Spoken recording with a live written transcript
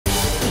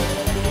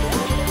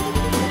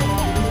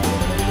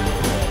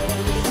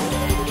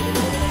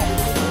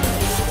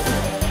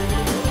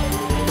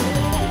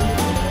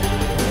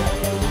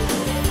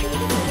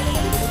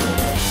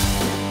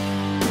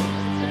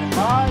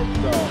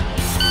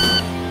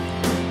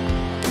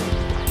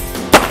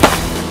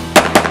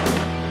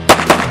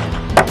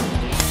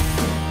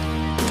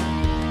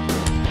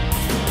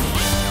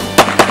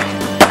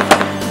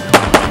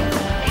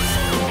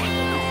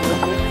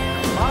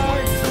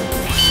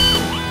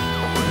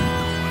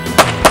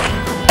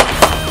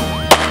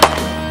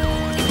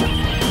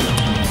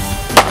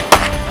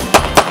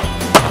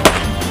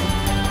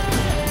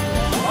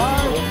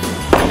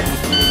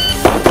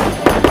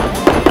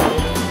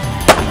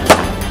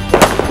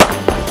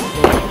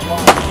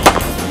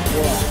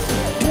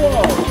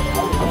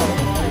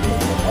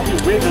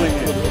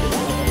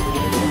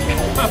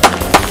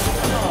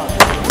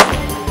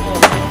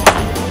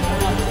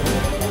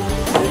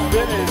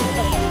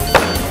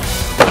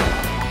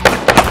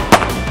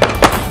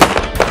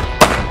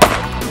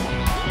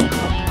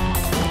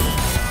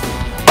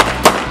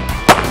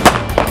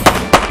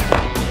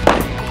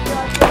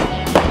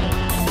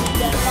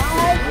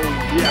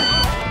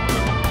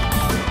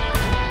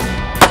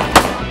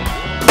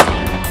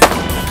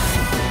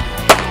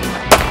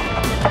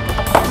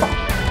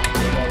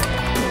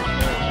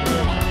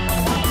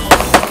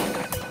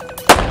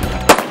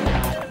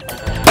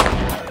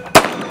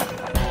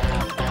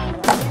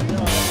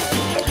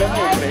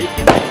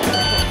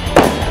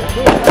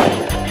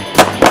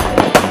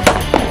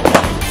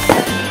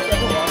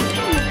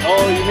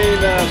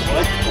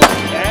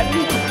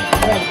Daddy?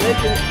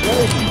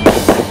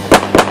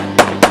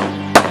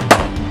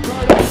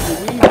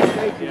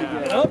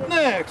 Up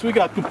next, we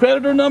got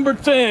competitor number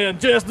 10,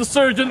 Jess the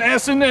Surgeon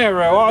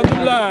Asinero on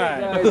the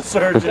line. The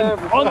surgeon.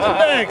 On the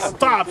next,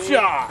 Top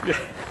Shot.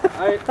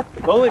 The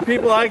only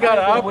people I got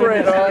to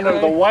operate on are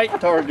the white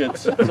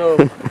targets.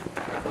 So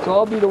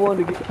I'll be the one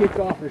to get kicked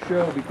off the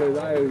show because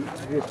I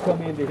just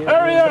come into him.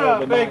 Hurry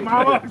up, big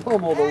mama!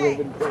 Pummel the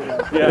living thing.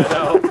 Yeah,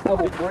 no. I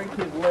will break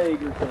his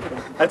leg or something.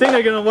 I think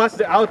they're gonna watch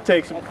the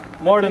outtakes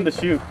more than the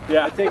shoot.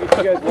 Yeah. I take it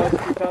you guys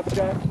watched the Top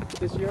Shot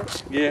this year?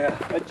 Yeah.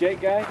 That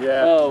Jake guy?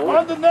 Yeah. Oh,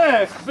 On the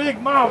next,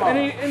 Big Mama.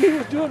 and he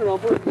was doing it on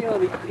purpose. You know,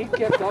 he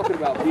kept talking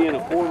about being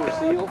a former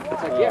SEAL.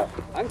 It's like, yeah,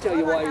 I can tell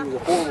you why he was a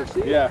former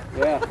SEAL. Yeah.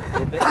 Yeah.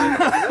 And they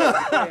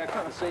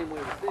act the same way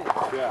with things.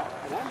 Yeah.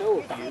 And I know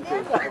a few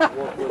because I've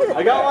worked with them.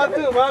 I got one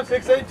too, Mom,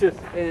 6 inches.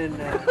 And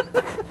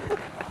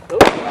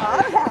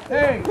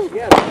Hey,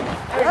 yeah,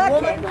 hey,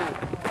 woman.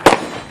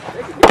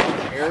 they can be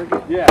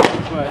arrogant. Yeah,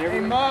 but Hey,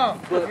 Mom,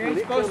 you ain't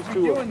supposed to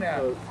be doing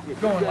that.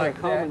 Going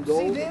like that. Goal,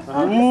 See this?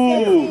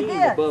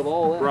 Ooh. above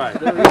all else. Right.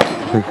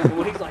 And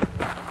when he's like,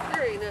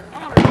 there ain't an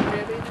honor,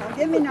 Debbie. Don't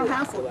give me no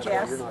hassle, Well,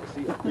 Jess. you're not a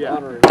SEAL. Yeah.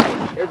 Honor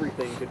is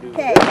everything to do.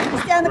 Okay,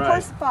 stand the Right.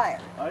 course of fire.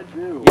 I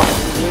do.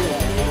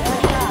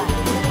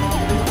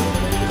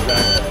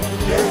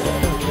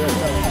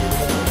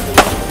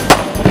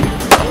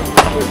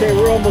 Okay,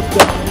 we're almost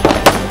done.